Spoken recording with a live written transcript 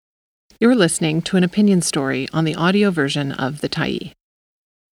You're listening to an opinion story on the audio version of The Tyee.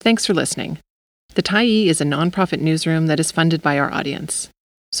 Thanks for listening. The Tyee is a nonprofit newsroom that is funded by our audience.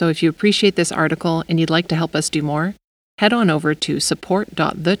 So if you appreciate this article and you'd like to help us do more, head on over to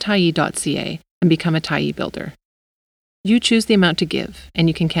support.thetyee.ca and become a Tyee builder. You choose the amount to give, and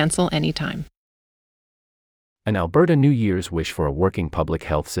you can cancel anytime. An Alberta New Year's Wish for a Working Public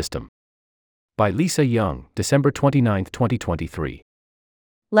Health System. By Lisa Young, December 29, 2023.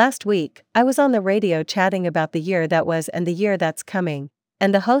 Last week, I was on the radio chatting about the year that was and the year that's coming,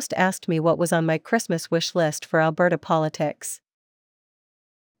 and the host asked me what was on my Christmas wish list for Alberta politics.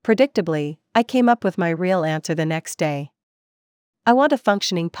 Predictably, I came up with my real answer the next day. I want a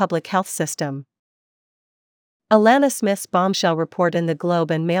functioning public health system. Alana Smith's bombshell report in the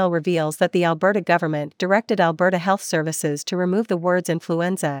Globe and Mail reveals that the Alberta government directed Alberta Health Services to remove the words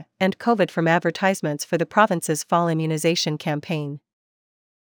influenza and COVID from advertisements for the province's fall immunization campaign.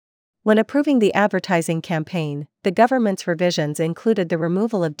 When approving the advertising campaign, the government's revisions included the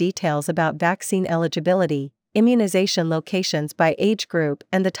removal of details about vaccine eligibility, immunization locations by age group,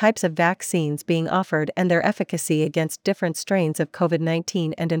 and the types of vaccines being offered and their efficacy against different strains of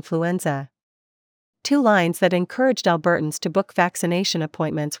COVID-19 and influenza. 2 lines that encouraged Albertans to book vaccination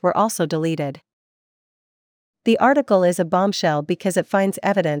appointments were also deleted. The article is a bombshell because it finds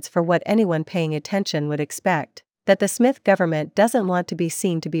evidence for what anyone paying attention would expect, that the Smith government doesn't want to be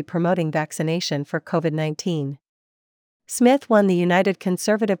seen to be promoting vaccination for COVID-19. Smith won the United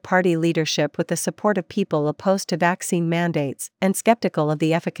Conservative Party leadership with the support of people opposed to vaccine mandates and skeptical of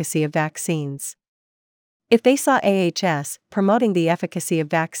the efficacy of vaccines. If they saw AHS promoting the efficacy of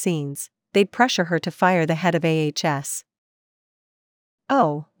vaccines, they'd pressure her to fire the head of AHS.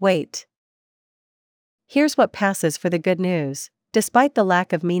 Oh, wait. Here's what passes for the good news. Despite the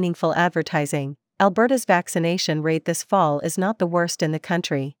lack of meaningful advertising, Alberta's vaccination rate this fall is not the worst in the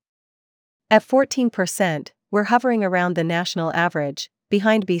country. At 14%, we're hovering around the national average,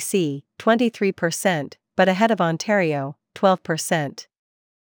 behind BC, 23%, but ahead of Ontario, 12%.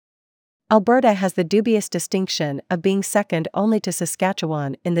 Alberta has the dubious distinction of being second only to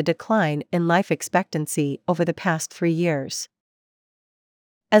Saskatchewan in the decline in life expectancy over the past 3 years.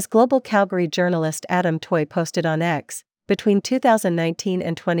 As Global Calgary journalist Adam Toy posted on X, between 2019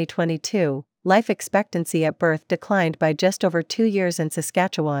 and 2022, life expectancy at birth declined by just over 2 years in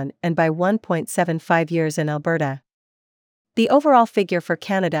Saskatchewan and by 1.75 years in Alberta. The overall figure for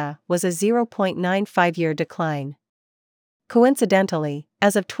Canada was a 0.95-year decline. Coincidentally,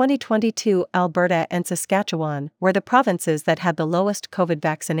 as of 2022, Alberta and Saskatchewan were the provinces that had the lowest COVID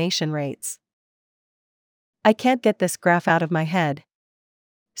vaccination rates. I can't get this graph out of my head.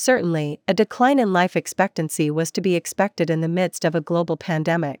 Certainly, a decline in life expectancy was to be expected in the midst of a global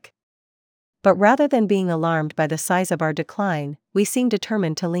pandemic. But rather than being alarmed by the size of our decline, we seem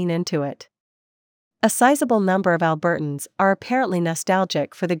determined to lean into it. A sizable number of Albertans are apparently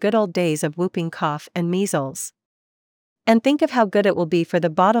nostalgic for the good old days of whooping cough and measles. And think of how good it will be for the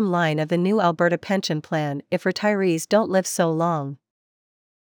bottom line of the new Alberta pension plan if retirees don't live so long.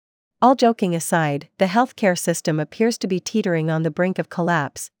 All joking aside, the healthcare system appears to be teetering on the brink of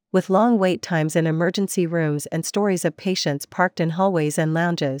collapse, with long wait times in emergency rooms and stories of patients parked in hallways and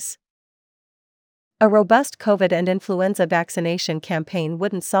lounges. A robust COVID and influenza vaccination campaign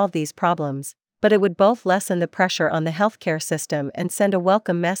wouldn't solve these problems, but it would both lessen the pressure on the healthcare system and send a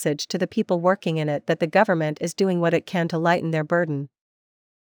welcome message to the people working in it that the government is doing what it can to lighten their burden.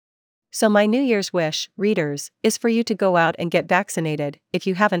 So my New Year's wish, readers, is for you to go out and get vaccinated, if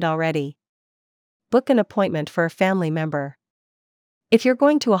you haven't already. Book an appointment for a family member. If you're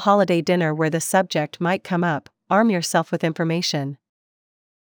going to a holiday dinner where the subject might come up, arm yourself with information.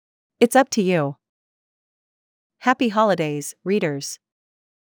 It's up to you. Happy holidays, readers.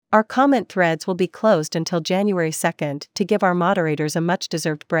 Our comment threads will be closed until January 2nd to give our moderators a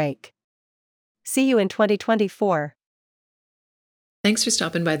much-deserved break. See you in 2024. Thanks for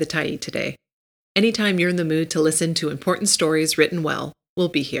stopping by the Tyee today. Anytime you're in the mood to listen to important stories written well, we'll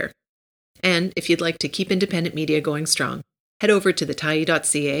be here. And if you'd like to keep independent media going strong, head over to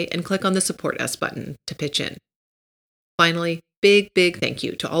thetyee.ca and click on the Support Us button to pitch in. Finally, big thank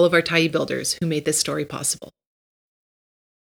you to all of our Tyee builders who made this story possible.